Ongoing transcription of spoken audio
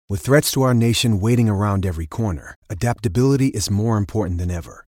With threats to our nation waiting around every corner, adaptability is more important than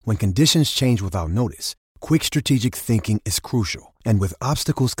ever. When conditions change without notice, quick strategic thinking is crucial. And with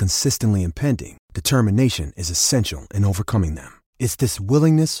obstacles consistently impending, determination is essential in overcoming them. It's this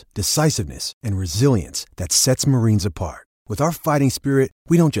willingness, decisiveness, and resilience that sets Marines apart. With our fighting spirit,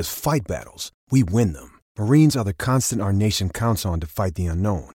 we don't just fight battles, we win them. Marines are the constant our nation counts on to fight the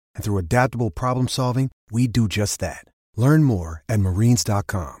unknown. And through adaptable problem solving, we do just that. Learn more at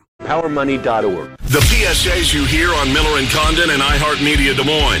marines.com. PowerMoney.org. The PSAs you hear on Miller and Condon and iHeartMedia Des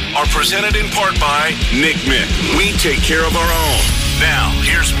Moines are presented in part by Nick Mick. We take care of our own. Now,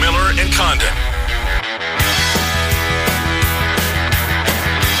 here's Miller and Condon.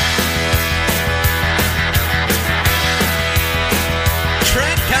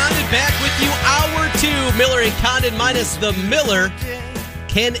 Trent Condon back with you. Hour 2. Miller and Condon minus the Miller.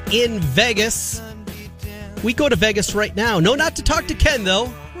 Ken in Vegas. We go to Vegas right now. No, not to talk to Ken,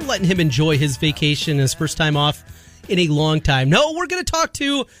 though. We're letting him enjoy his vacation, his first time off in a long time. No, we're going to talk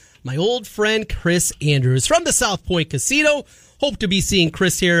to my old friend Chris Andrews from the South Point Casino. Hope to be seeing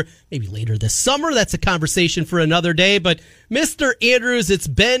Chris here maybe later this summer. That's a conversation for another day. But Mr. Andrews, it's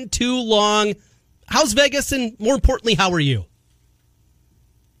been too long. How's Vegas? And more importantly, how are you?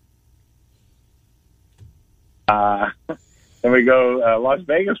 Then we go Las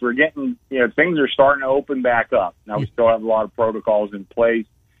Vegas. We're getting, things are starting to open back up. Now we still have a lot of protocols in place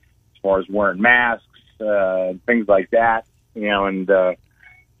as far as wearing masks, things like that. And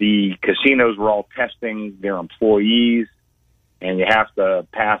the casinos were all testing their employees, and you have to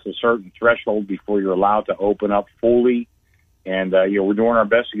pass a certain threshold before you're allowed to open up fully. And we're doing our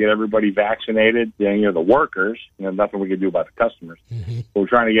best to get everybody vaccinated. The workers, nothing we can do about the customers. Mm-hmm. We're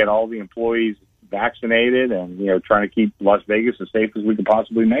trying to get all the employees vaccinated and, trying to keep Las Vegas as safe as we can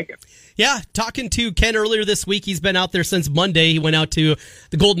possibly make it. Yeah, talking to Ken earlier this week. He's been out there since Monday. He went out to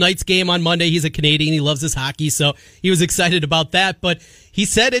the Golden Knights game on Monday. He's a Canadian. He loves his hockey, so he was excited about that. But he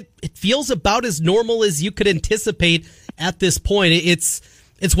said it feels about as normal as you could anticipate at this point. It's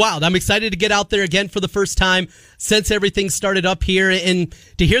wild. I'm excited to get out there again for the first time since everything started up here. And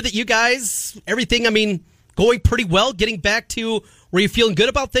to hear that you guys, everything, going pretty well, getting back to where you're feeling good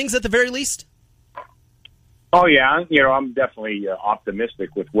about things at the very least? Oh yeah, I'm definitely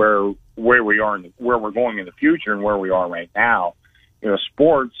optimistic with where we are and where we're going in the future and where we are right now.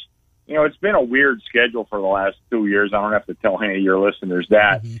 Sports. It's been a weird schedule for the last 2 years. I don't have to tell any of your listeners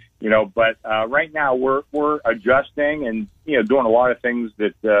that. Mm-hmm. But right now we're adjusting and doing a lot of things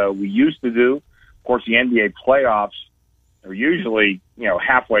that we used to do. Of course, the NBA playoffs are usually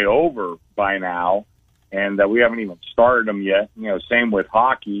halfway over by now, and we haven't even started them yet. Same with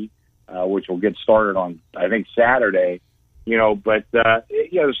hockey. Which will get started on, I think, Saturday, but,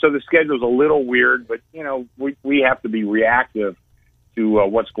 so the schedule's a little weird, but, we have to be reactive to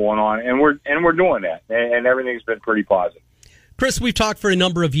what's going on, and we're doing that, and everything's been pretty positive. Chris, we've talked for a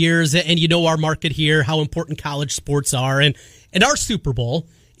number of years, and our market here, how important college sports are, and our Super Bowl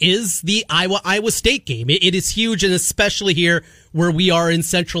is the Iowa State game. It is huge, and especially here where we are in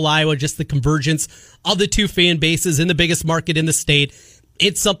central Iowa, just the convergence of the two fan bases in the biggest market in the state.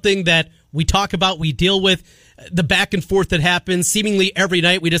 It's something that we talk about, we deal with, the back and forth that happens seemingly every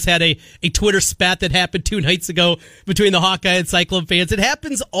night. We just had a Twitter spat that happened 2 nights ago between the Hawkeye and Cyclone fans. It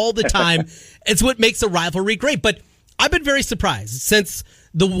happens all the time. It's what makes a rivalry great. But I've been very surprised since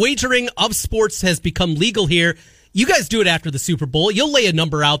the wagering of sports has become legal here. You guys do it after the Super Bowl. You'll lay a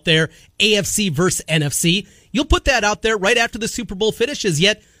number out there, AFC versus NFC. You'll put that out there right after the Super Bowl finishes.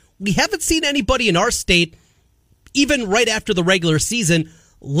 Yet we haven't seen anybody in our state, even right after the regular season,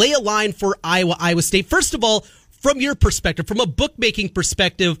 lay a line for Iowa State. First of all, from your perspective, from a bookmaking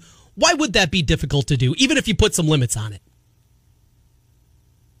perspective, why would that be difficult to do, even if you put some limits on it?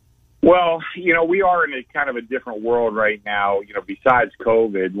 Well, we are in a kind of a different world right now. Besides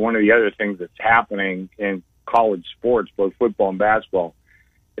COVID, one of the other things that's happening in college sports, both football and basketball,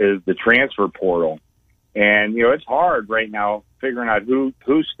 is the transfer portal. And, it's hard right now figuring out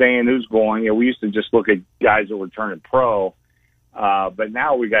who's staying, who's going. We used to just look at guys that were turning pro. But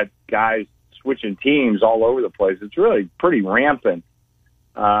now we got guys switching teams all over the place. It's really pretty rampant.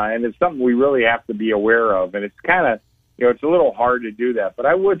 And it's something we really have to be aware of. And it's kind of, it's a little hard to do that. But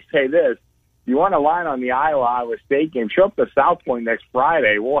I would say this. If you want a line on the Iowa State game, show up to South Point next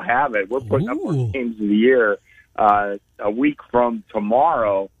Friday. We'll have it. We're putting up our games of the year a week from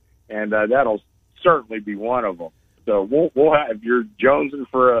tomorrow, and that'll certainly be one of them. So we'll have, if you're jonesing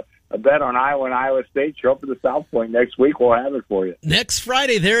for a bet on Iowa and Iowa State, show up to the South Point next week. We'll have it for you. Next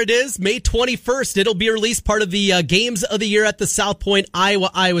Friday, there it is, May 21st. It'll be released, part of the games of the year at the South Point,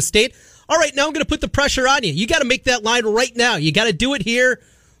 Iowa State. All right, now I'm going to put the pressure on you. You got to make that line right now. You got to do it here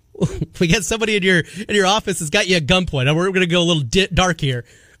We got somebody in your office has got you at gunpoint. We're going to go a little dark here.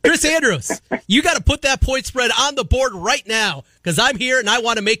 Chris Andrews, you got to put that point spread on the board right now because I'm here and I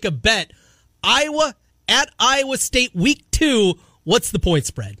want to make a bet. Iowa at Iowa State week 2. What's the point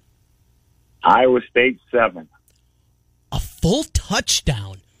spread? Iowa State 7. A full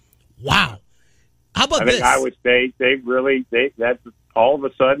touchdown. Wow. How about this? I this? think Iowa State, that's all of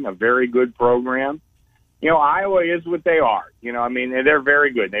a sudden a very good program. Iowa is what they are. They're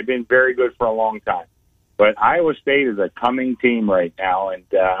very good. They've been very good for a long time. But Iowa State is a coming team right now, and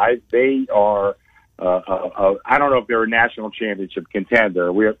they are, I don't know if they're a national championship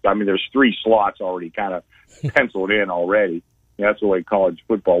contender. There's 3 slots already kind of penciled in already. That's the way college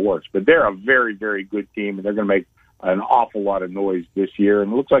football works. But they're a very, very good team, and they're going to make an awful lot of noise this year,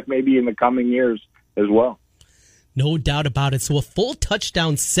 and it looks like maybe in the coming years as well. No doubt about it. So a full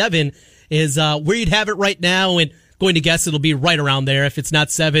touchdown 7 is where you'd have it right now, and going to guess it'll be right around there. If it's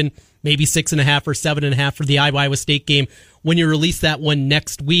not 7, maybe 6.5 or 7.5 for the Iowa State game when you release that one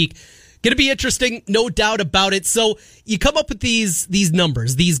next week. Going to be interesting, no doubt about it. So you come up with these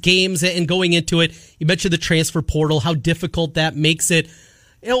numbers, these games, and going into it, you mentioned the transfer portal, how difficult that makes it.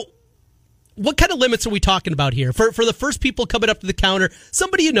 What kind of limits are we talking about here? For the first people coming up to the counter,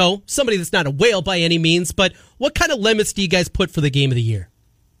 somebody somebody that's not a whale by any means, but what kind of limits do you guys put for the game of the year?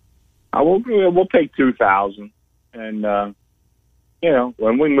 We'll take 2,000. And,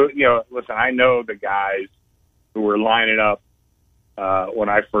 when we move, listen, I know the guys who were lining up when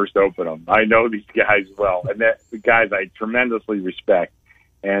I first opened them. I know these guys well, and the guys I tremendously respect.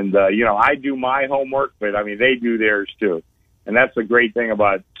 And, I do my homework, but, they do theirs too. And that's the great thing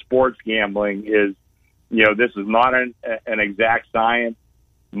about sports gambling is, this is not an exact science.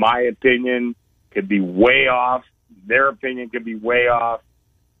 My opinion could be way off. Their opinion could be way off.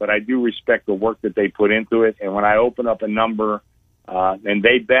 But I do respect the work that they put into it. And when I open up a number and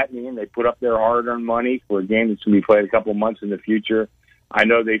they bet me and they put up their hard-earned money for a game that's going to be played a couple months in the future, I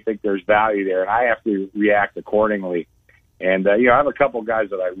know they think there's value there, and I have to react accordingly. And, I have a couple guys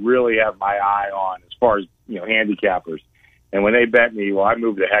that I really have my eye on as far as, handicappers. And when they bet me, I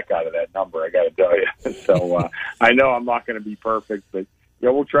move the heck out of that number, I got to tell you. So I know I'm not going to be perfect, but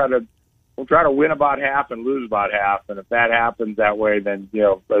we'll try to win about half and lose about half. And if that happens that way, then,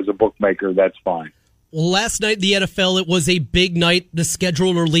 as a bookmaker, that's fine. Last night, the NFL, it was a big night, the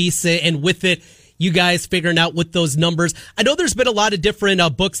schedule release, and with it, you guys figuring out what those numbers. I know there's been a lot of different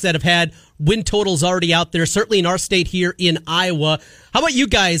books that have had win totals already out there, certainly in our state here in Iowa. How about you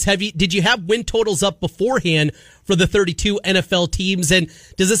guys? Did you have win totals up beforehand for the 32 NFL teams? And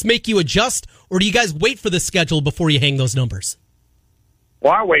does this make you adjust, or do you guys wait for the schedule before you hang those numbers?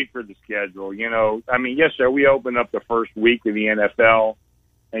 Well, I wait for the schedule. Yesterday we opened up the first week of the NFL,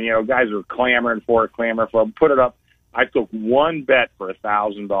 and, guys are clamoring for it. Put it up. I took one bet for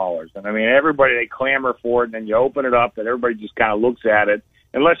 $1,000. And, everybody, they clamor for it, and then you open it up, and everybody just kind of looks at it.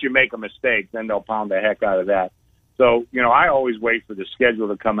 Unless you make a mistake, then they'll pound the heck out of that. So, I always wait for the schedule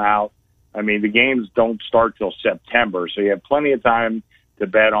to come out. The games don't start till September, so you have plenty of time to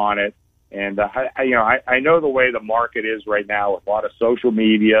bet on it. And, I know the way the market is right now with a lot of social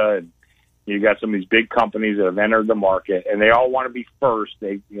media, and you got some of these big companies that have entered the market, and they all want to be first.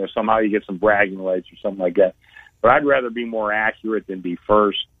 Somehow you get some bragging rights or something like that. But I'd rather be more accurate than be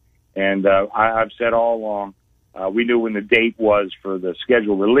first. And I've said all along, we knew when the date was for the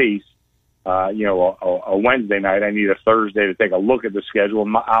schedule release, a Wednesday night. I need a Thursday to take a look at the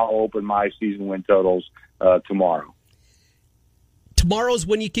schedule. I'll open my season win totals tomorrow. Tomorrow's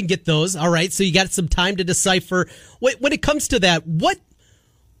when you can get those. All right, so you got some time to decipher. When it comes to that, what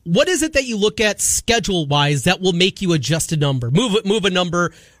is it that you look at schedule-wise that will make you adjust a number? Move a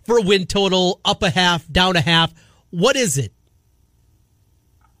number for a win total, up a half, down a half. What is it?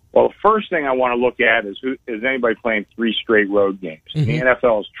 Well, the first thing I want to look at is anybody playing 3 straight road games. Mm-hmm. The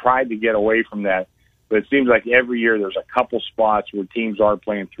NFL has tried to get away from that, but it seems like every year there's a couple spots where teams are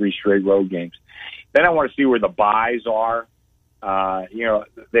playing 3 straight road games. Then I want to see where the buys are.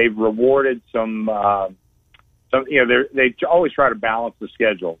 They've rewarded some. They always try to balance the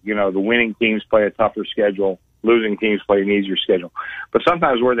schedule. The winning teams play a tougher schedule, losing teams play an easier schedule. But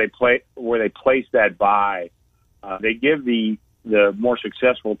sometimes where they place that buy, they give the more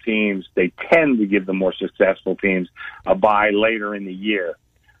successful teams. They tend to give the more successful teams a buy later in the year,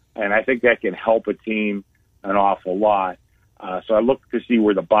 and I think that can help a team an awful lot. So I look to see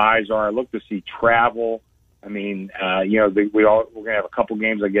where the buys are. I look to see travel. We're going to have a couple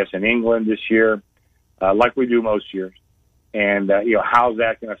games, I guess, in England this year. Like we do most years. And, how's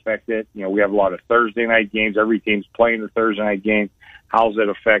that going to affect it? We have a lot of Thursday night games. Every team's playing the Thursday night game. How's it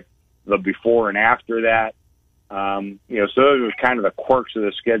affect the before and after that? So those are kind of the quirks of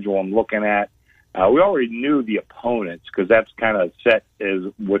the schedule I'm looking at. We already knew the opponents because that's kind of set as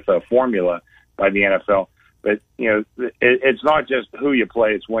with a formula by the NFL. But, it's not just who you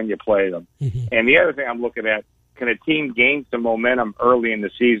play, it's when you play them. Mm-hmm. And the other thing I'm looking at, can a team gain some momentum early in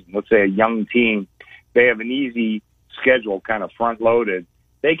the season? Let's say a young team, they have an easy schedule kind of front-loaded.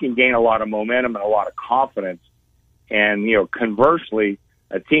 They can gain a lot of momentum and a lot of confidence. And, conversely,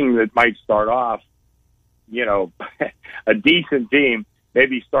 a team that might start off, a decent team,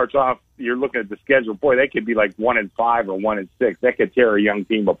 maybe starts off, you're looking at the schedule, boy, they could be like 1-5 or 1-6. That could tear a young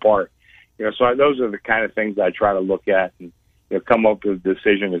team apart. So those are the kind of things I try to look at and come up with a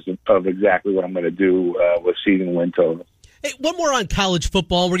decision of exactly what I'm going to do with season win total. Hey, one more on college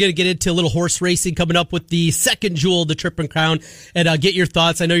football. We're going to get into a little horse racing coming up with the second jewel of the Triple Crown, and get your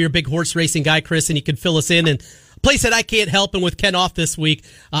thoughts. I know you're a big horse racing guy, Chris, and you can fill us in. And a place that I can't help, and with Ken off this week,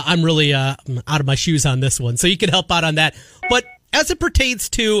 I'm really out of my shoes on this one. So you can help out on that. But as it pertains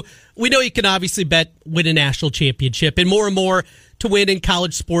to, we know you can obviously bet win a national championship, and more to win in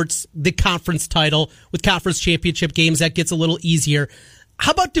college sports, the conference title with conference championship games, that gets a little easier.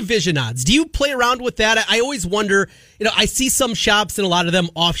 How about division odds? Do you play around with that? I always wonder, I see some shops and a lot of them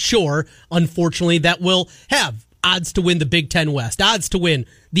offshore, unfortunately, that will have odds to win the Big Ten West, odds to win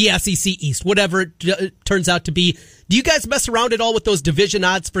the SEC East, whatever it turns out to be. Do you guys mess around at all with those division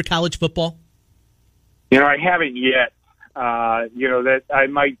odds for college football? I haven't yet. That I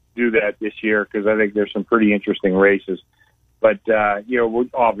might do that this year because I think there's some pretty interesting races. But, we're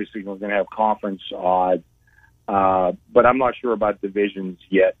obviously going to have conference odds. But I'm not sure about divisions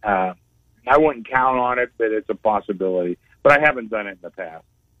yet. I wouldn't count on it, but it's a possibility. But I haven't done it in the past.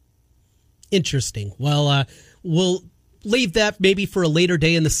 Interesting. Well, we'll leave that maybe for a later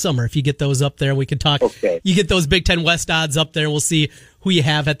day in the summer. If you get those up there, we can talk. Okay. You get those Big Ten West odds up there. We'll see who you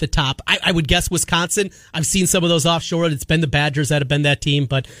have at the top. I would guess Wisconsin. I've seen some of those offshore. It's been the Badgers that have been that team.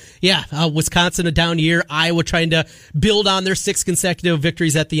 But, yeah, Wisconsin a down year. Iowa trying to build on their 6 consecutive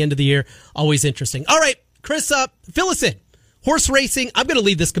victories at the end of the year. Always interesting. All right, Chris, fill us in. Horse racing, I'm going to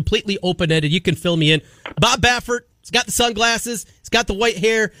leave this completely open-ended. You can fill me in. Bob Baffert, he's got the sunglasses. He's got the white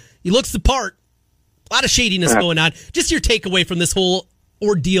hair. He looks the part. A lot of shadiness going on. Just your takeaway from this whole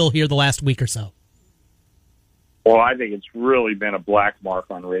ordeal here the last week or so. Well, I think it's really been a black mark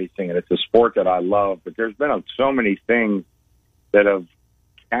on racing, and it's a sport that I love. But there's been so many things that have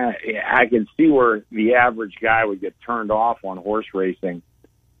I can see where the average guy would get turned off on horse racing.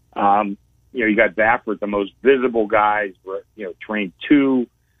 You got Baffert, the most visible guy. Trained 2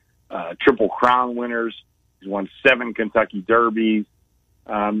 Triple Crown winners. He's won 7 Kentucky Derbies.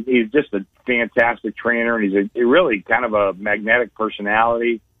 He's just a fantastic trainer, and he's a really kind of a magnetic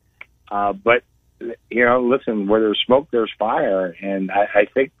personality. But listen, where there's smoke, there's fire. And I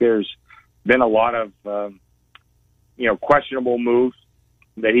think there's been a lot of, questionable moves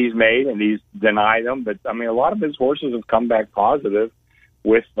that he's made, and he's denied them. But, a lot of his horses have come back positive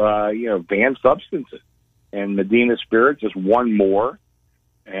with, banned substances. And Medina Spirit just won more.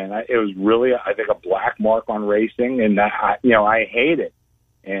 And it was really, I think, a black mark on racing. And, I hate it.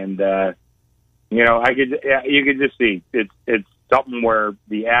 And, you could just see it's something where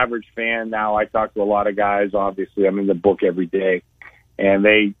the average fan now, I talk to a lot of guys, obviously I'm in the book every day, and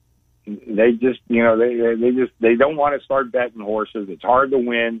they just, they don't want to start betting horses. It's hard to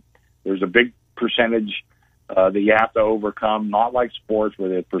win. There's a big percentage that you have to overcome, not like sports where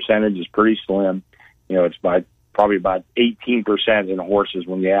the percentage is pretty slim. It's probably about 18% in horses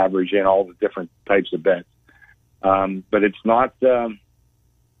when you average in all the different types of bets. But it's not,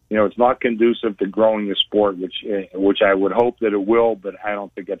 it's not conducive to growing the sport, which I would hope that it will, but I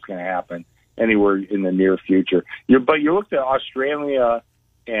don't think that's going to happen anywhere in the near future. But you look at Australia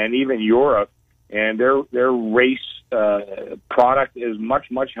and even Europe, and their race product is much,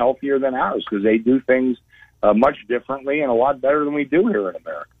 much healthier than ours because they do things much differently and a lot better than we do here in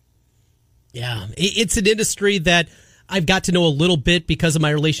America. Yeah, it's an industry that I've got to know a little bit because of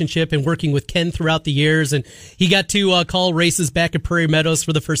my relationship and working with Ken throughout the years. And he got to call races back at Prairie Meadows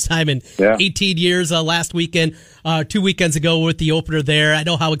for the first time in 18 years last weekend, 2 weekends ago with the opener there. I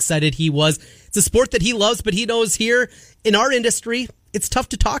know how excited he was. It's a sport that he loves, but he knows here in our industry, it's tough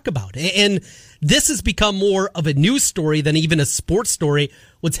to talk about. And this has become more of a news story than even a sports story,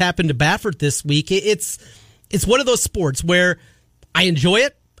 what's happened to Baffert this week. It's one of those sports where I enjoy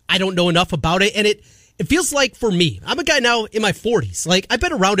it. I don't know enough about it. And it feels like for me, I'm a guy now in my 40s. Like, I've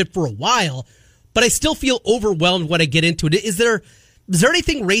been around it for a while, but I still feel overwhelmed when I get into it. Is there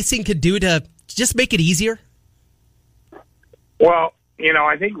anything racing could do to just make it easier? Well,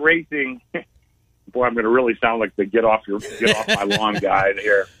 I think racing, boy, I'm going to really sound like the get off my lawn guy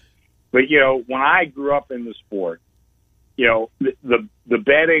here. But, when I grew up in the sport, the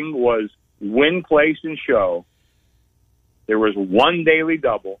betting was win, place, and show. There was one daily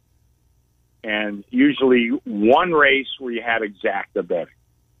double, and usually one race where you had exacta betting.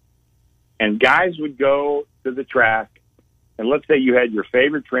 And guys would go to the track, and let's say you had your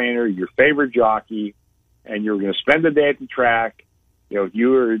favorite trainer, your favorite jockey, and you were going to spend the day at the track. If you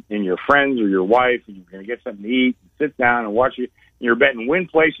were and your friends or your wife, and you were going to get something to eat, and sit down and watch it. And you're betting win,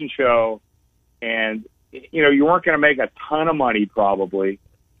 place, and show. And, you weren't going to make a ton of money probably,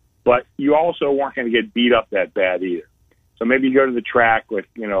 but you also weren't going to get beat up that bad either. So maybe you go to the track with,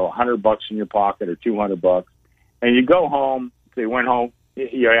 $100 in your pocket or $200, and you go home. So you went home,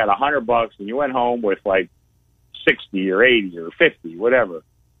 you had $100, and you went home with like 60 or 80 or 50, whatever.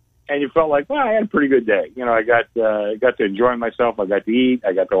 And you felt like, well, I had a pretty good day. I got to enjoy myself. I got to eat.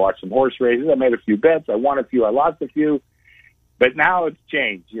 I got to watch some horse races. I made a few bets. I won a few. I lost a few. But now it's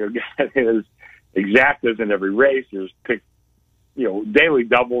changed. There's exactas in every race. There's daily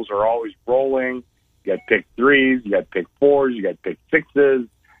doubles are always rolling. You got pick threes. You got pick fours. You got pick sixes.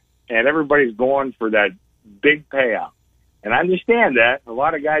 And everybody's going for that big payout. And I understand that. A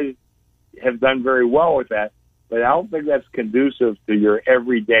lot of guys have done very well with that. But I don't think that's conducive to your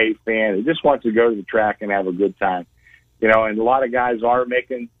everyday fan who just wants to go to the track and have a good time. And a lot of guys are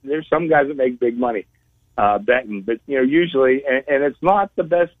making – there's some guys that make big money betting. But, usually – and it's not the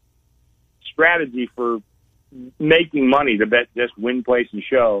best strategy for making money to bet just win, place, and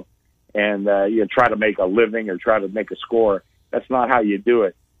show and try to make a living or try to make a score. That's not how you do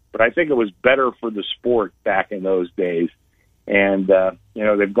it. But I think it was better for the sport back in those days. And,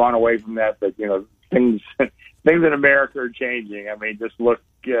 they've gone away from that. But, things in America are changing. I mean, just look,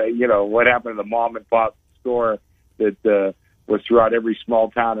 what happened to the mom and pop store that was throughout every small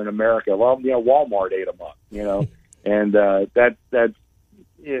town in America. Well, Walmart ate them up, and that's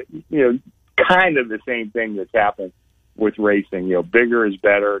kind of the same thing that's happened with racing. Bigger is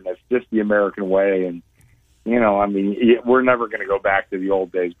better, and that's just the American way. And we're never going to go back to the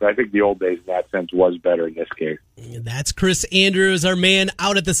old days, but I think the old days in that sense was better in this case. That's Chris Andrews, our man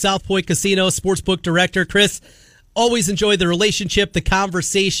out at the South Point Casino, sportsbook director. Chris, always enjoy the relationship, the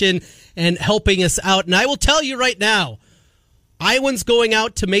conversation, and helping us out. And I will tell you right now, Iowans going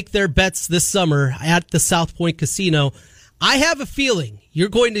out to make their bets this summer at the South Point Casino. I have a feeling you're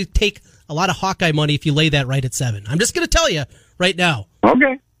going to take a lot of Hawkeye money if you lay that right at 7. I'm just going to tell you right now.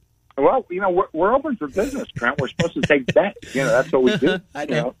 Okay. Well, we're open for business, Trent. We're supposed to take bets. That's what we do. I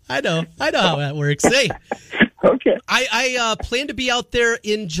know how that works. Hey, okay. I plan to be out there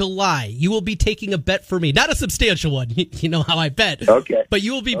in July. You will be taking a bet for me, not a substantial one. You know how I bet. Okay. But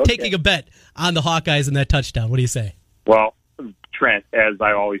you will be taking a bet on the Hawkeyes and that touchdown. What do you say? Well, Trent, as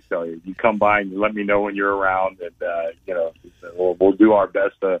I always tell you, you come by and you let me know when you're around, and we'll do our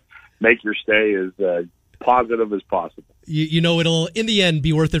best to make your stay as positive as possible. It'll, in the end,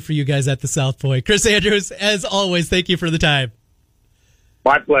 be worth it for you guys at the South Point. Chris Andrews, as always, thank you for the time.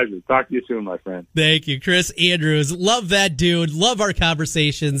 My pleasure. Talk to you soon, my friend. Thank you, Chris Andrews. Love that dude. Love our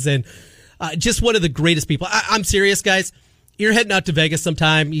conversations, and just one of the greatest people. I'm serious, guys. You're heading out to Vegas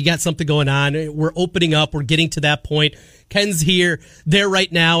sometime. You got something going on. We're opening up. We're getting to that point. Ken's there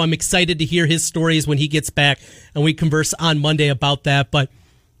right now. I'm excited to hear his stories when he gets back, and we converse on Monday about that. But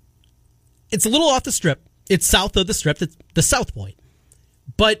it's a little off the strip. It's south of the strip, the South Point.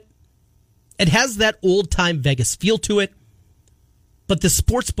 But it has that old-time Vegas feel to it. But the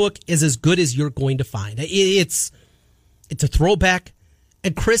sports book is as good as you're going to find. It's a throwback.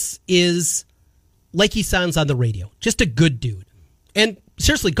 And Chris is, like he sounds on the radio, just a good dude. And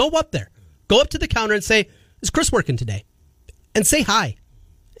seriously, go up there. Go up to the counter and say, is Chris working today? And say hi.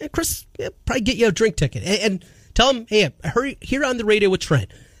 And Chris probably get you a drink ticket. And tell him, hey, hurry here on the radio with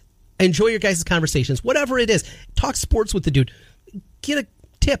Trent. Enjoy your guys' conversations, whatever it is. Talk sports with the dude. Get a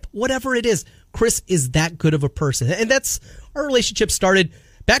tip, whatever it is. Chris is that good of a person. And that's our relationship started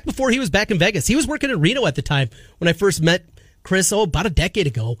back before he was back in Vegas. He was working in Reno at the time when I first met Chris, about a decade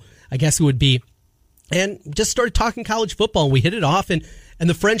ago, I guess it would be. And just started talking college football, and we hit it off, and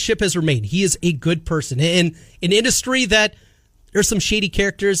the friendship has remained. He is a good person. In an industry that there's some shady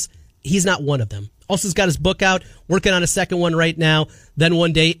characters, he's not one of them. Also, has got his book out, working on a second one right now. Then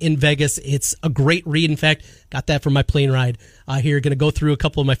one day in Vegas. It's a great read. In fact, got that from my plane ride here. Going to go through a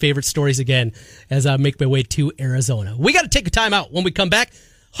couple of my favorite stories again as I make my way to Arizona. We got to take a time out. When we come back,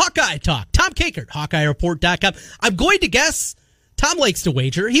 Hawkeye Talk. Tom Kakert, HawkeyeReport.com. I'm going to guess Tom likes to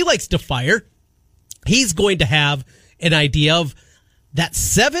wager. He likes to fire. He's going to have an idea of that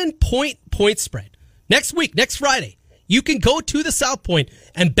 7-point spread. Next week, next Friday. You can go to the South Point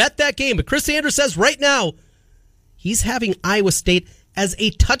and bet that game. But Chris Andrews says right now, he's having Iowa State as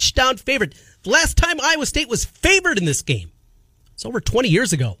a touchdown favorite. The last time Iowa State was favored in this game, it's over 20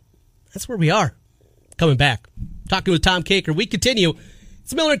 years ago. That's where we are. Coming back. Talking with Tom Caker. We continue.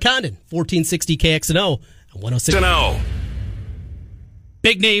 It's Miller and Condon, 1460 KXNO and 106.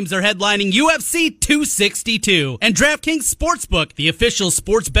 Big names are headlining UFC 262. And DraftKings Sportsbook, the official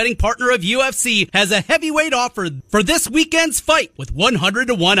sports betting partner of UFC, has a heavyweight offer for this weekend's fight with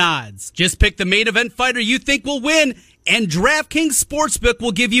 100-to-1 odds. Just pick the main event fighter you think will win, and DraftKings Sportsbook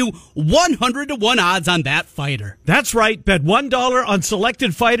will give you 100-to-1 odds on that fighter. That's right. Bet $1 on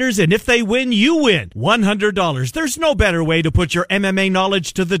selected fighters, and if they win, you win $100. There's no better way to put your MMA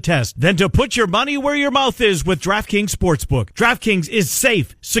knowledge to the test than to put your money where your mouth is with DraftKings Sportsbook. DraftKings is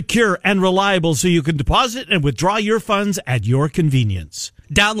safe, secure, and reliable, so you can deposit and withdraw your funds at your convenience.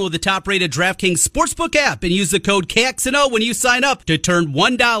 Download the top-rated DraftKings Sportsbook app and use the code KXNO when you sign up to turn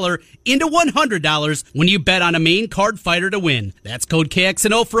 $1 into $100 when you bet on a main card fighter to win. That's code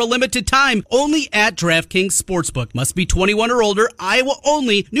KXNO for a limited time, only at DraftKings Sportsbook. Must be 21 or older, Iowa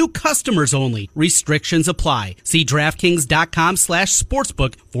only, new customers only. Restrictions apply. See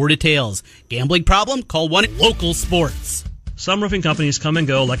DraftKings.com/sportsbook for details. Gambling problem? Call 1-Local Sports. Some roofing companies come and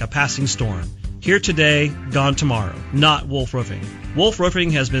go like a passing storm. Here today, gone tomorrow. Not Wolf Roofing. Wolf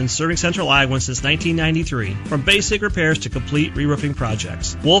Roofing has been serving Central Iowa since 1993, from basic repairs to complete re-roofing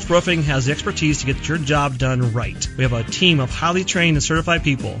projects. Wolf Roofing has the expertise to get your job done right. We have a team of highly trained and certified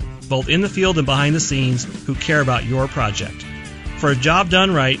people, both in the field and behind the scenes, who care about your project. For a job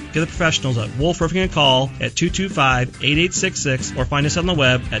done right, give the professionals at Wolf Roofing a call at 225-8866 or find us on the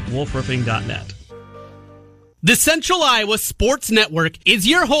web at wolfroofing.net. The Central Iowa Sports Network is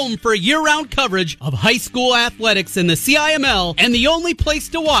your home for year-round coverage of high school athletics in the CIML and the only place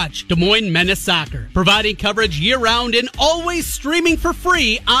to watch Des Moines Menace Soccer. Providing coverage year-round and always streaming for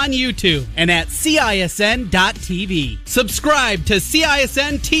free on YouTube and at CISN.TV. Subscribe to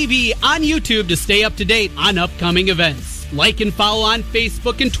CISN TV on YouTube to stay up to date on upcoming events. Like and follow on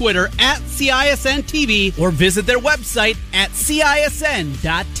Facebook and Twitter at CISN TV or visit their website at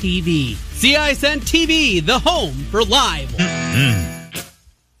CISN.TV. CISN TV, the home for live. You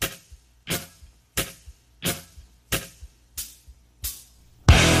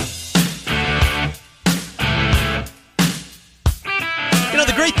know,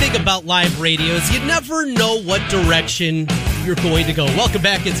 the great thing about live radio is you never know what direction you're going to go. Welcome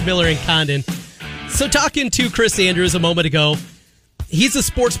back. It's Miller and Condon. So talking to Chris Andrews a moment ago, he's a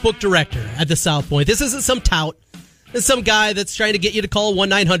sportsbook director at the South Point. This isn't some tout. This is some guy that's trying to get you to call a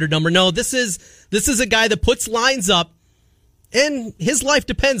 1-900 number. No, this is a guy that puts lines up, and his life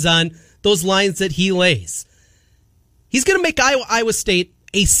depends on those lines that he lays. He's going to make Iowa State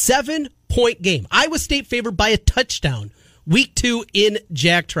a 7-point game. Iowa State favored by a touchdown. Week 2 in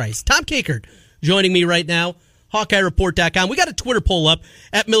Jack Trice. Tom Caker joining me right now. HawkeyeReport.com. We got a Twitter poll up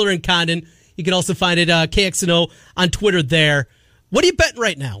at Miller and Condon. You can also find it KXNO on Twitter there. What are you betting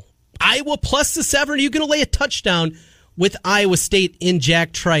right now? Iowa plus the 7, or are you going to lay a touchdown with Iowa State in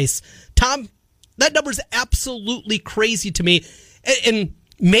Jack Trice? Tom, that number is absolutely crazy to me. And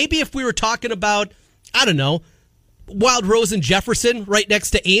maybe if we were talking about, I don't know, Wild Rose and Jefferson right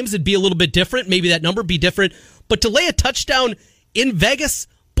next to Ames, it'd be a little bit different. Maybe that number would be different. But to lay a touchdown in Vegas,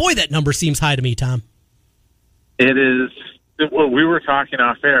 boy, that number seems high to me, Tom. It is. Well, we were talking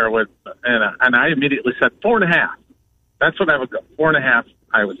off air with, and I immediately said 4.5. That's what I would go. 4.5.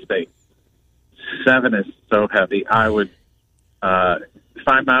 Iowa State. 7 is so heavy. I would, if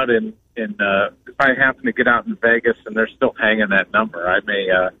I'm out if I happen to get out in Vegas and they're still hanging that number, I may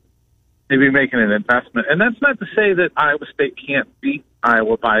be making an investment. And that's not to say that Iowa State can't beat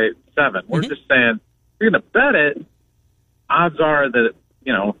Iowa by 7. We're just saying, if you're going to bet it, odds are that,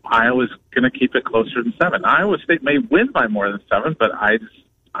 Iowa's going to keep it closer than 7. Iowa State may win by more than 7, but I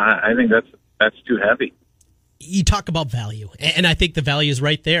think that's too heavy. You talk about value, and I think the value is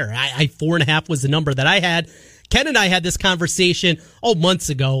right there. 4.5 was the number that I had. Ken and I had this conversation months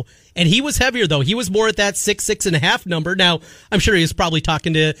ago, and he was heavier, though. He was more at that 6.5 number. Now, I'm sure he was probably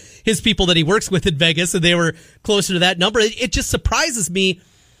talking to his people that he works with in Vegas, and they were closer to that number. It just surprises me,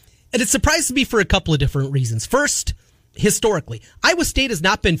 and it surprises me for a couple of different reasons. First, historically, Iowa State has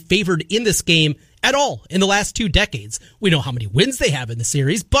not been favored in this game at all in the last 2 decades. We know how many wins they have in the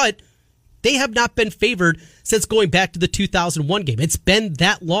series, but they have not been favored since going back to the 2001 game. It's been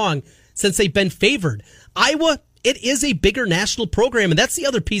that long since they've been favored. Iowa, it is a bigger national program, and that's the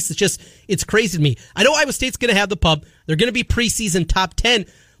other piece that's it's crazy to me. I know Iowa State's going to have the pub. They're going to be preseason top 10,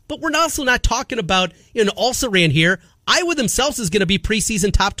 but we're also not talking about, also ran here. Iowa themselves is going to be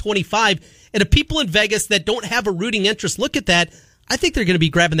preseason top 25, and if people in Vegas that don't have a rooting interest look at that, I think they're going to be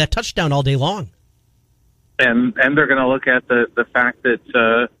grabbing that touchdown all day long. and they're going to look at the fact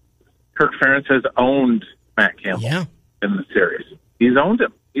that Kirk Ferentz has owned Matt Campbell in the series. He's owned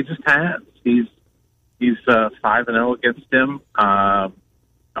him. He just has. He's 5-0 against him.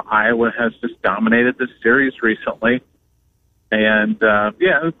 Iowa has just dominated this series recently. And,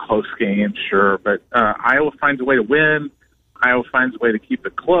 close game, sure. But Iowa finds a way to win. Iowa finds a way to keep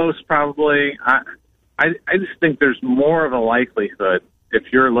it close, probably. I just think there's more of a likelihood, if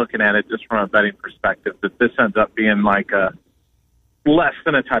you're looking at it just from a betting perspective, that this ends up being like a less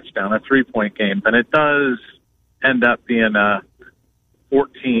than a touchdown, a 3-point game, than it does end up being a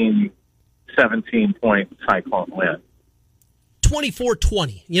 14, 17-point Cyclone win.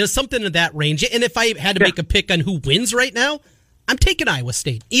 24-20, something in that range. And if I had to make a pick on who wins right now, I'm taking Iowa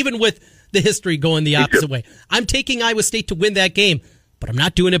State, even with the history going the opposite way. I'm taking Iowa State to win that game, but I'm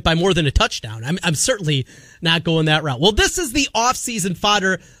not doing it by more than a touchdown. I'm certainly not going that route. Well, this is the off-season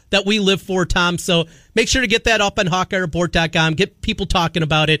fodder that we live for, Tom, so make sure to get that up on HawkeyeReport.com, get people talking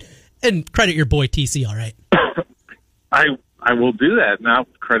about it, and credit your boy TC, all right? I will do that. Now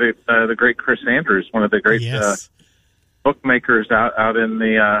credit the great Chris Andrews, one of the great bookmakers out in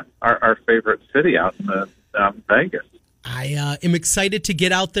the our favorite city out in Vegas. I am excited to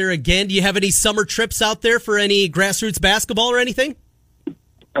get out there again. Do you have any summer trips out there for any grassroots basketball or anything?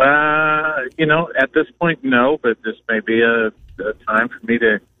 At this point, no, but this may be a time for me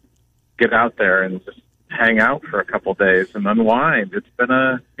to get out there and just hang out for a couple of days and unwind. It's been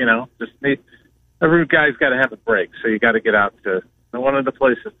every guy's got to have a break, so you got to get out to one of the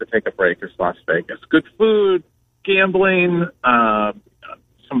places to take a break is Las Vegas. Good food, gambling, some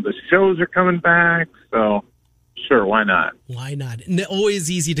of the shows are coming back, so sure, why not? Why not? And always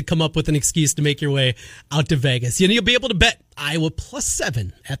easy to come up with an excuse to make your way out to Vegas. You'll be able to bet Iowa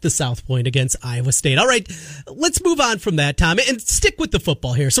 +7 at the South Point against Iowa State. All right, let's move on from that, Tom, and stick with the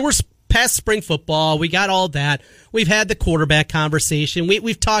football here. So we're past spring football. We got all that. We've had the quarterback conversation.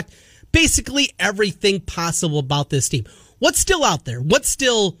 We've talked basically everything possible about this team. What's still out there? What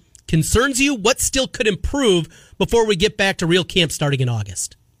still concerns you? What still could improve before we get back to real camp starting in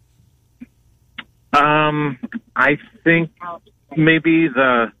August? I think maybe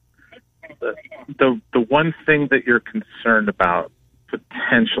the one thing that you're concerned about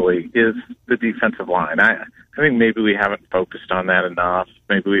potentially is the defensive line. I think maybe we haven't focused on that enough.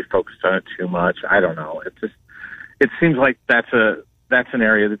 Maybe we focused on it too much. I don't know. It seems like that's an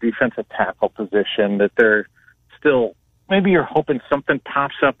area, the defensive tackle position, that they're still. Maybe you're hoping something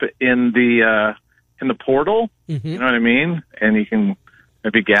pops up in the portal. Mm-hmm. You know what I mean? And you can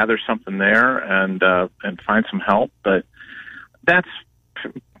maybe gather something there and find some help. But that's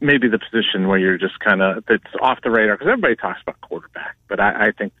maybe the position where you're just that's off the radar, because everybody talks about quarterback. But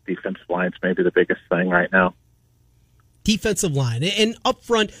I think the defensive line's maybe the biggest thing right now. Defensive line. And up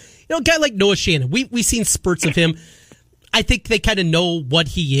front, a guy like Noah Shannon, we've seen spurts of him. I think they kind of know what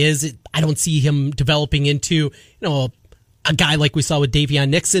he is. I don't see him developing into, a guy like we saw with Davion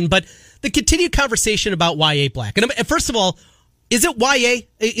Nixon. But the continued conversation about Y.A. Black. And first of all, is it Y.A.?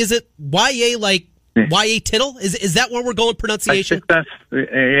 Is it Y.A. like Y.A. Tittle? Is that where we're going, pronunciation?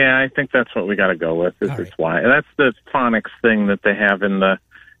 I think that's what we got to go with. It's Y. That's the phonics thing that they have in the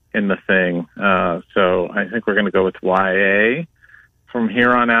thing. So I think we're going to go with Y.A. from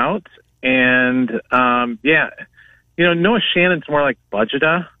here on out. And Noah Shannon's more like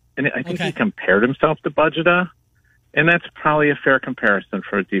Budgeta, and I think he compared himself to Budgeta, and that's probably a fair comparison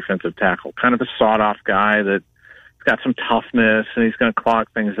for a defensive tackle. Kind of a sawed-off guy that's got some toughness, and he's going to clog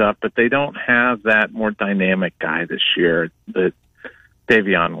things up, but they don't have that more dynamic guy this year that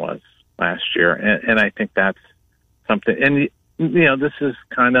Davion was last year, and I think that's something. And, this is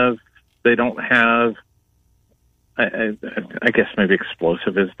kind of, they don't have, I guess maybe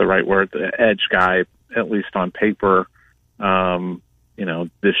explosive is the right word, the edge guy, at least on paper,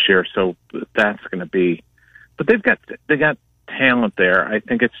 this year. So that's going to be, but they got talent there. I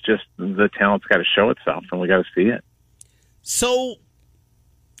think it's just the talent's got to show itself, and we got to see it. So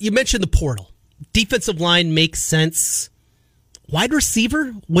you mentioned the portal. Defensive line makes sense. Wide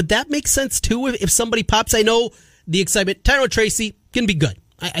receiver, would that make sense too if somebody pops? I know the excitement. Tyrone Tracy can be good.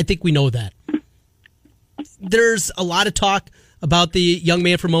 I think we know that. There's a lot of talk about the young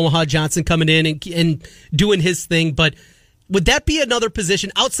man from Omaha, Johnson, coming in and doing his thing, but would that be another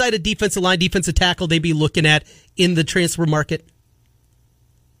position outside of defensive line, defensive tackle they'd be looking at in the transfer market?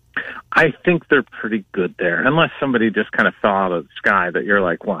 I think they're pretty good there, unless somebody just kind of fell out of the sky that you're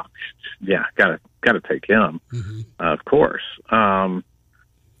like, well, yeah, got to take him, of course. The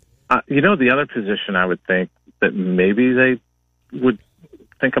other position I would think that maybe they would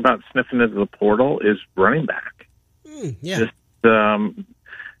think about sniffing into the portal is running back.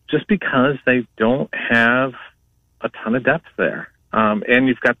 just because they don't have a ton of depth there. And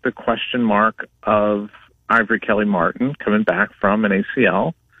you've got the question mark of Ivory Kelly-Martin coming back from an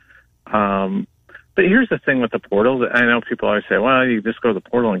ACL. But here's the thing with the portal. I know people always say, well, you just go to the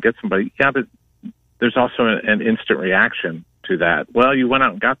portal and get somebody. Yeah, but there's also an instant reaction to that. Well, you went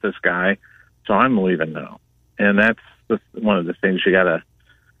out and got this guy, so I'm leaving now. And that's one of the things you got to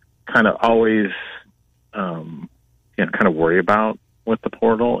kind of always kind of worry about with the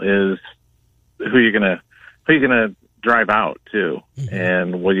portal is who you're gonna drive out too,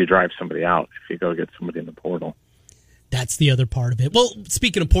 and will you drive somebody out if you go get somebody in the portal? That's the other part of it. Well,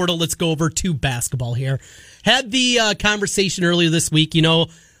 speaking of portal, let's go over to basketball here. Had the conversation earlier this week.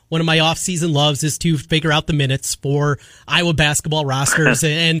 One of my off-season loves is to figure out the minutes for Iowa basketball rosters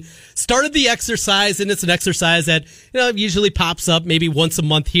and started the exercise, and it's an exercise that usually pops up maybe once a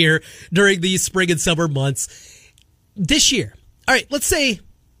month here during the spring and summer months. This year, all right, let's say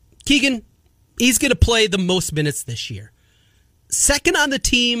Keegan, he's going to play the most minutes this year. Second on the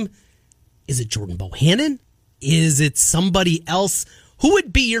team, is it Jordan Bohannon? Is it somebody else? Who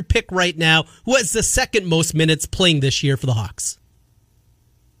would be your pick right now? Who has the second most minutes playing this year for the Hawks?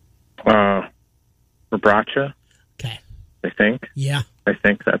 Rebraca. Okay. I think. Yeah. I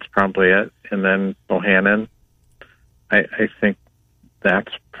think that's probably it. And then Bohannon. I think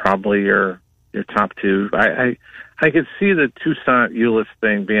that's probably your top two. I could see the Toussaint Ulis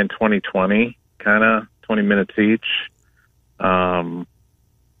thing being 20-20, kind of 20 minutes each. Patrick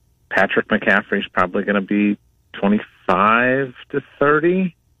McCaffrey's probably going to be 25 to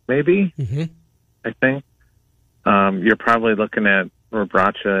 30, maybe. Mm-hmm. I think. You're probably looking at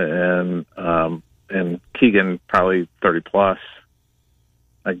Rebraca and Keegan probably 30 plus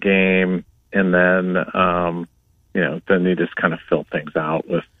a game, and then then you just kind of fill things out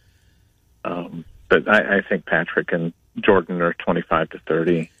with. But I think Patrick and Jordan are 25 to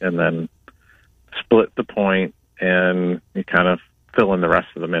 30, and then split the point, and you kind of fill in the rest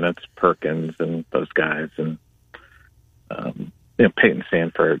of the minutes, Perkins and those guys, and Peyton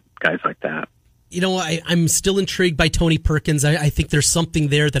Sanford, guys like that. I'm still intrigued by Tony Perkins. I think there's something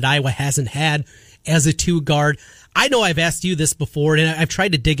there that Iowa hasn't had as a two guard. I know I've asked you this before, and I've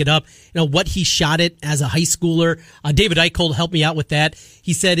tried to dig it up, what he shot it as a high schooler. David Eichel helped me out with that.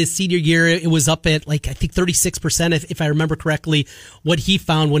 He said his senior year, it was up at I think 36%, if I remember correctly, what he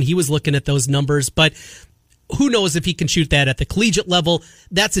found when he was looking at those numbers. But who knows if he can shoot that at the collegiate level?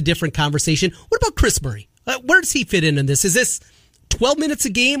 That's a different conversation. What about Chris Murray? Where does he fit in this? Is this 12 minutes a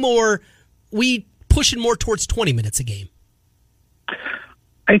game, or we pushing more towards 20 minutes a game?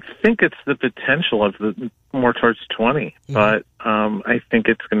 I think it's the potential of more towards 20, but I think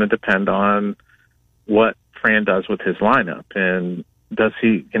it's going to depend on what Fran does with his lineup, and does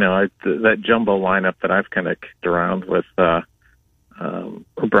he, that jumbo lineup that I've kind of kicked around with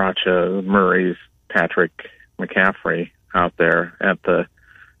Rebraca, Murray's, Patrick, McCaffrey out there at the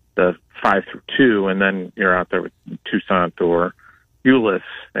 5-2, and then you're out there with Toussaint or Ulis,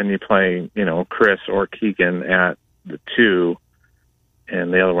 and you play, Chris or Keegan at the 2,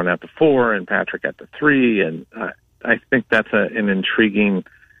 and the other one at the 4, and Patrick at the 3. And I think that's an intriguing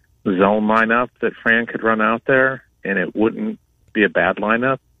zone lineup that Fran could run out there, and it wouldn't be a bad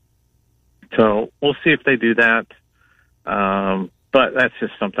lineup. So we'll see if they do that. But that's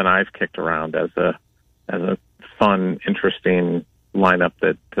just something I've kicked around as a fun, interesting lineup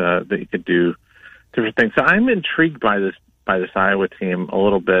that you could do different things. So I'm intrigued by this Iowa team a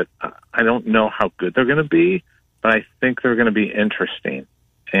little bit. I don't know how good they're going to be, but I think they're going to be interesting.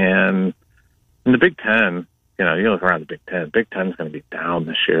 And in the Big Ten, you look around the Big Ten. Big Ten is going to be down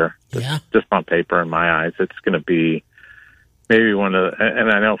this year. Yeah. Just on paper, in my eyes, it's going to be maybe one of the, and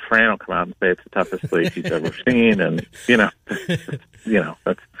I know Fran will come out and say it's the toughest league he's ever seen, and that's.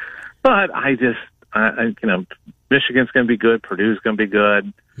 But I Michigan's going to be good. Purdue's going to be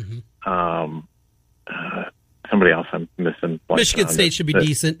good. Mm-hmm. Somebody else I'm missing. Michigan State should be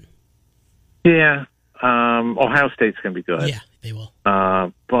decent. Yeah. Ohio State's going to be good. Yeah, they will.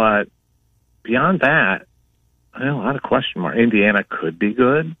 But beyond that, a lot of question marks. Indiana could be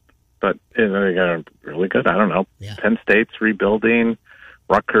good, but they got really good. I don't know. Yeah. Penn State's rebuilding.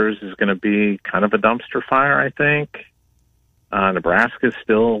 Rutgers is going to be kind of a dumpster fire, I think. Nebraska's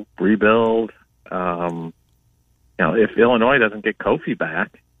still rebuild. If Illinois doesn't get Kofi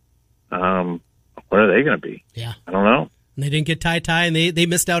back, what are they going to be? Yeah. I don't know. And they didn't get Ty, and they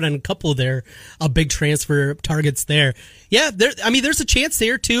missed out on a couple of their big transfer targets there. Yeah, there's a chance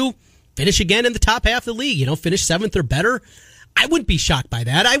there to finish again in the top half of the league. Finish 7th or better. I wouldn't be shocked by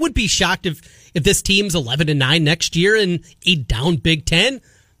that. I would be shocked if this team's 11-9 next year and a down Big Ten.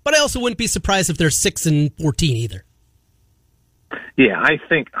 But I also wouldn't be surprised if they're 6-14 either. Yeah, I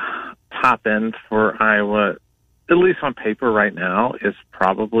think top end for Iowa, at least on paper right now, is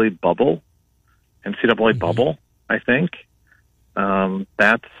probably bubble, NCAA bubble, I think.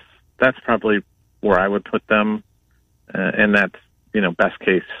 That's probably where I would put them, and that's, best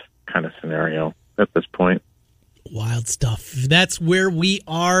case kind of scenario at this point. Wild stuff. That's where we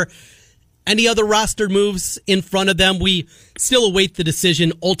are. Any other roster moves in front of them? We still await the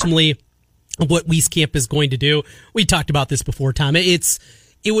decision ultimately of what Wieskamp is going to do. We talked about this before, Tom. It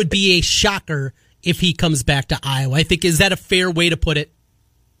would be a shocker if he comes back to Iowa. I think, is that a fair way to put it?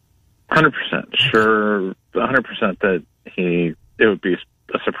 100%. Sure. 100% that it would be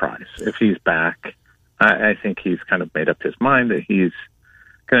a surprise if he's back. I think he's kind of made up his mind that he's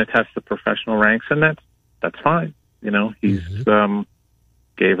going to test the professional ranks, and that's fine. He's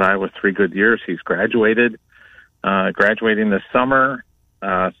gave Iowa 3 good years. He's graduating this summer.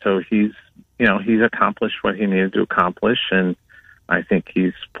 So he's accomplished what he needed to accomplish, and I think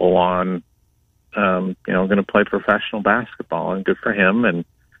he's full on, going to play professional basketball, and good for him.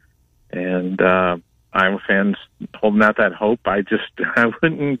 And Iowa fans holding out that hope. I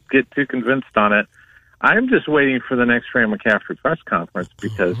wouldn't get too convinced on it. I'm just waiting for the next Fran McCaffery press conference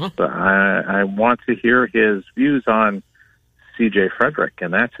because I want to hear his views on C.J. Frederick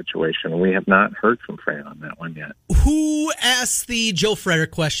in that situation. We have not heard from Fran on that one yet. Who asked the Joe Frederick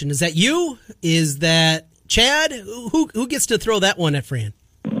question? Is that you? Is that Chad? Who gets to throw that one at Fran?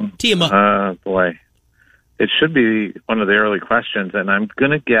 Tee him up. Boy. It should be one of the early questions, and I'm going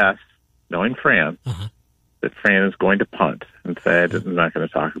to guess, knowing Fran, that Fran is going to punt and say, I'm not going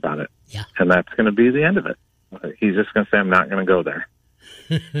to talk about it. Yeah. And that's going to be the end of it. He's just going to say, I'm not going to go there.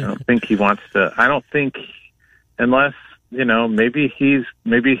 I don't think he wants to. I don't think, unless, maybe he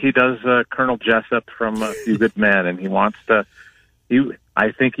does Colonel Jessup from A Few Good Men, and he wants to,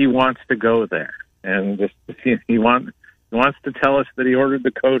 I think he wants to go there. And just, he wants to tell us that he ordered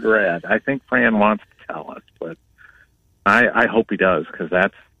the code red. I think Fran wants to tell us, but I hope he does, because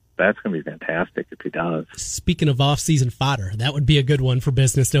that's going to be fantastic if he does. Speaking of off-season fodder, that would be a good one for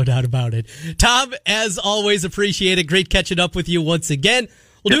business, no doubt about it. Tom, as always, appreciate it. Great catching up with you once again.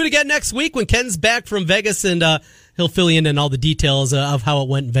 We'll do it again next week when Ken's back from Vegas, and he'll fill you in on all the details of how it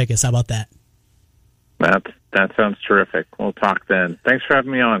went in Vegas. How about that? That sounds terrific. We'll talk then. Thanks for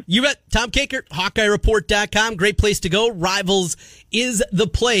having me on. You bet. Tom Kakert, HawkeyeReport.com. Great place to go. Rivals is the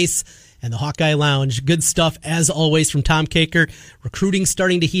place. And the Hawkeye Lounge. Good stuff, as always, from Tom Kakert. Recruiting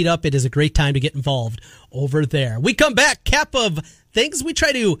starting to heat up. It is a great time to get involved over there. We come back, cap of things. We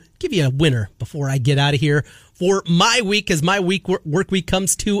try to give you a winner before I get out of here for my week, as my work week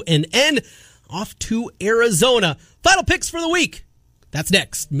comes to an end. Off to Arizona. Final picks for the week. That's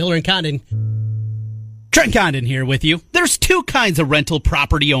next. Miller and Condon. Trent Condon here with you. There's 2 kinds of rental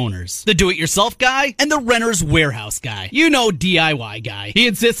property owners. The do-it-yourself guy and the renter's warehouse guy. DIY guy. He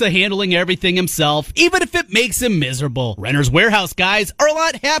insists on handling everything himself, even if it makes him miserable. Renter's warehouse guys are a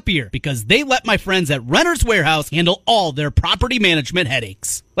lot happier because they let my friends at Renter's Warehouse handle all their property management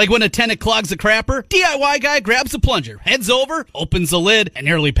headaches. Like when a tenant clogs a crapper, DIY guy grabs a plunger, heads over, opens the lid, and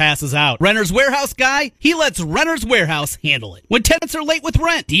nearly passes out. Renter's Warehouse guy, he lets Renter's Warehouse handle it. When tenants are late with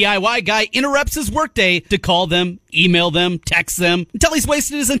rent, DIY guy interrupts his workday to call them, email them, text them, until he's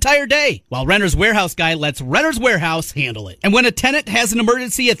wasted his entire day. While Renter's Warehouse guy lets Renter's Warehouse handle it. And when a tenant has an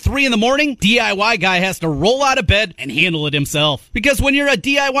emergency at 3 a.m, DIY guy has to roll out of bed and handle it himself. Because when you're a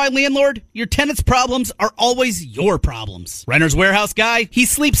DIY landlord, your tenant's problems are always your problems. Renter's Warehouse guy, he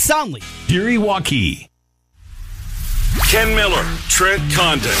sleeps soundly. Deary Waukee. Ken Miller, Trent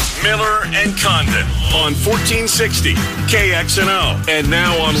Condon, Miller and Condon on 1460 KXNO and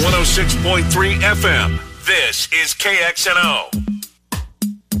now on 106.3 FM. This is KXNO.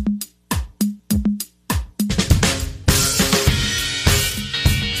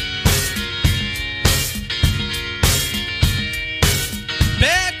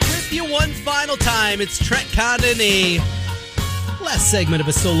 Back with you one final time. It's Trent Condon, a last segment of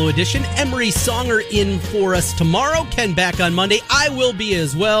a solo edition. Emery Songer in for us tomorrow. Ken back on Monday. I will be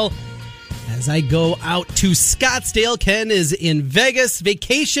as well as I go out to Scottsdale. Ken is in Vegas.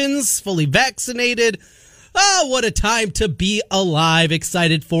 Vacations, fully vaccinated. Oh, what a time to be alive.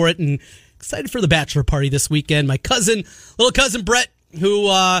 Excited for it, and excited for the bachelor party this weekend. My little cousin Brett, who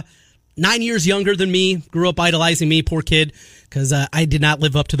 9 years younger than me, grew up idolizing me, poor kid, because I did not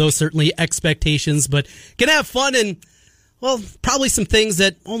live up to those certainly expectations, but gonna have fun and, well, probably some things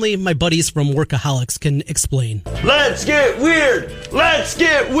that only my buddies from Workaholics can explain. Let's get weird! Let's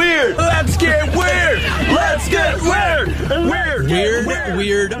get weird! Let's get weird! Let's get weird!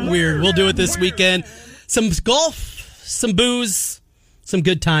 Weird. We'll do it this weekend. Some golf, some booze, some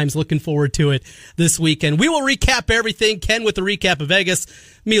good times. Looking forward to it this weekend. We will recap everything. Ken with the recap of Vegas,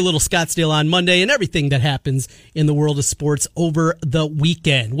 me a little Scottsdale on Monday, and everything that happens in the world of sports over the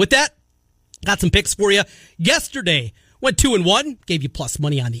weekend. With that, got some picks for you. Yesterday, went 2-1, gave you plus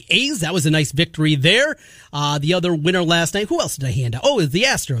money on the A's. That was a nice victory there. The other winner last night, who else did I hand out? Oh, it was the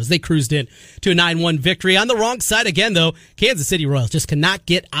Astros. They cruised in to a 9-1 victory. On the wrong side again, though, Kansas City Royals just cannot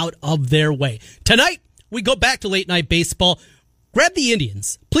get out of their way. Tonight, we go back to late night baseball. Grab the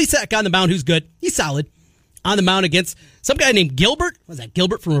Indians. Plesac on the mound, who's good. He's solid. On the mound against some guy named Gilbert. Was that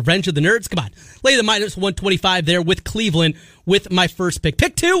Gilbert from Revenge of the Nerds? Come on. Lay the minus 125 there with Cleveland with my first pick.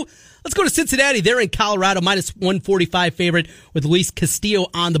 Pick 2. Let's go to Cincinnati. They're in Colorado, minus 145 favorite with Luis Castillo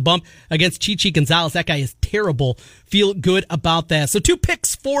on the bump against Chichi Gonzalez. That guy is terrible. Feel good about that. So 2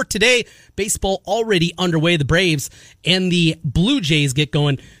 picks for today. Baseball already underway. The Braves and the Blue Jays get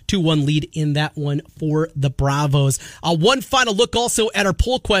going. 2-1 lead in that one for the Bravos. One final look also at our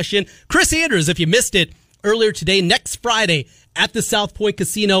poll question. Chris Andrews, if you missed it earlier today, next Friday at the South Point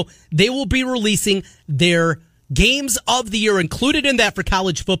Casino, they will be releasing their games of the year. Included in that for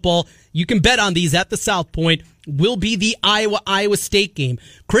college football, you can bet on these at the South Point, will be the Iowa State game.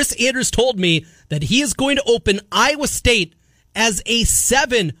 Chris Andrews told me that he is going to open Iowa State as a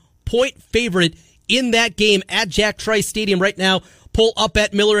 7-point favorite in that game at Jack Trice Stadium right now. Pull up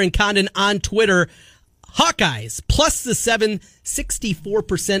at Miller and Condon on Twitter. Hawkeyes plus the 7,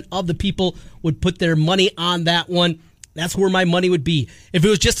 64% of the people would put their money on that one. That's where my money would be. If it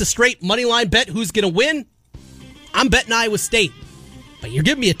was just a straight money line bet, who's going to win? I'm betting Iowa State. But you're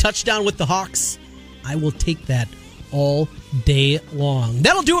giving me a touchdown with the Hawks. I will take that all day long.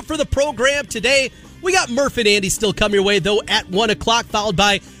 That'll do it for the program today. We got Murph and Andy still coming your way, though, at 1 o'clock, followed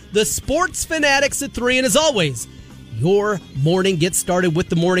by the Sports Fanatics at 3. And as always, your morning gets started with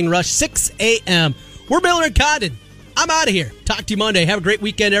the Morning Rush, 6 a.m. We're Miller and Condon. I'm out of here. Talk to you Monday. Have a great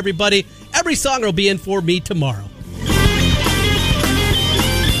weekend, everybody. Every song will be in for me tomorrow.